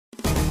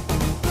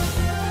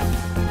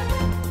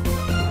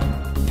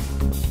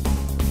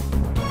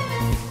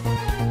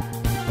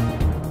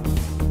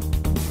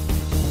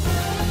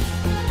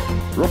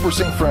Roper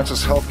St.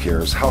 Francis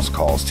Healthcare's House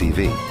Calls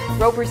TV.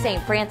 Roper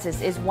St.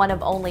 Francis is one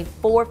of only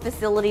 4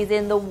 facilities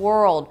in the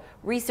world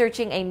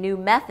researching a new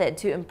method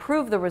to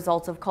improve the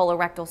results of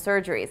colorectal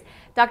surgeries.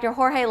 Dr.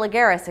 Jorge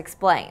Lagares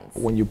explains.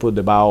 When you put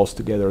the bowels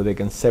together, they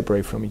can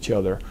separate from each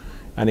other,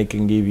 and it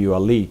can give you a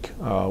leak,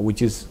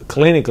 which is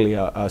clinically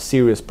a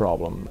serious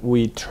problem.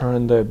 We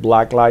turn the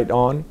black light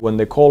on. When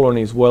the colon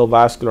is well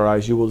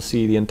vascularized, you will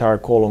see the entire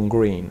colon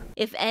green.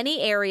 If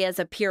any areas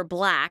appear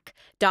black,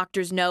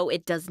 doctors know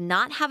it does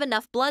not have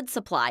enough blood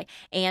supply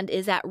and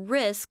is at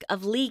risk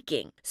of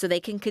leaking, so they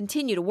can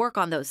continue to work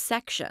on those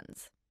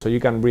sections. So you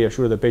can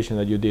reassure the patient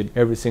that you did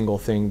every single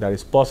thing that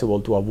is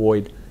possible to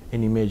avoid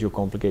any major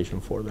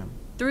complication for them.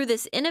 Through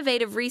this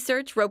innovative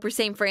research, Roper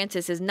St.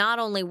 Francis is not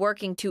only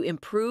working to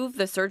improve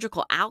the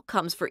surgical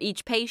outcomes for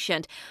each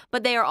patient,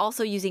 but they are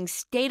also using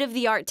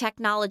state-of-the-art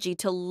technology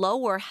to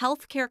lower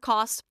healthcare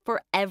costs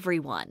for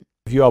everyone.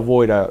 If you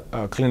avoid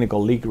a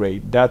clinical leak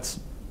rate,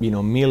 that's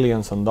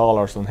millions of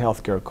dollars on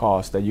healthcare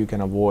costs that you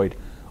can avoid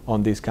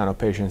on these kind of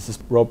patients.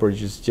 Roper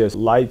is just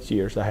light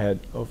years ahead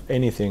of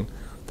anything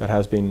that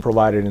has been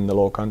provided in the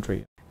Low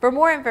Country. For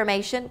more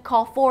information,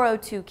 call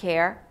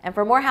 402-CARE, and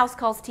for more House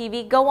Calls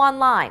TV, go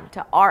online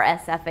to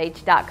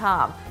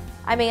rsfh.com.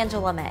 I'm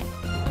Angela May.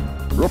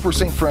 Roper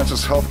St.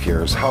 Francis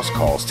Healthcare's House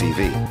Calls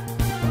TV.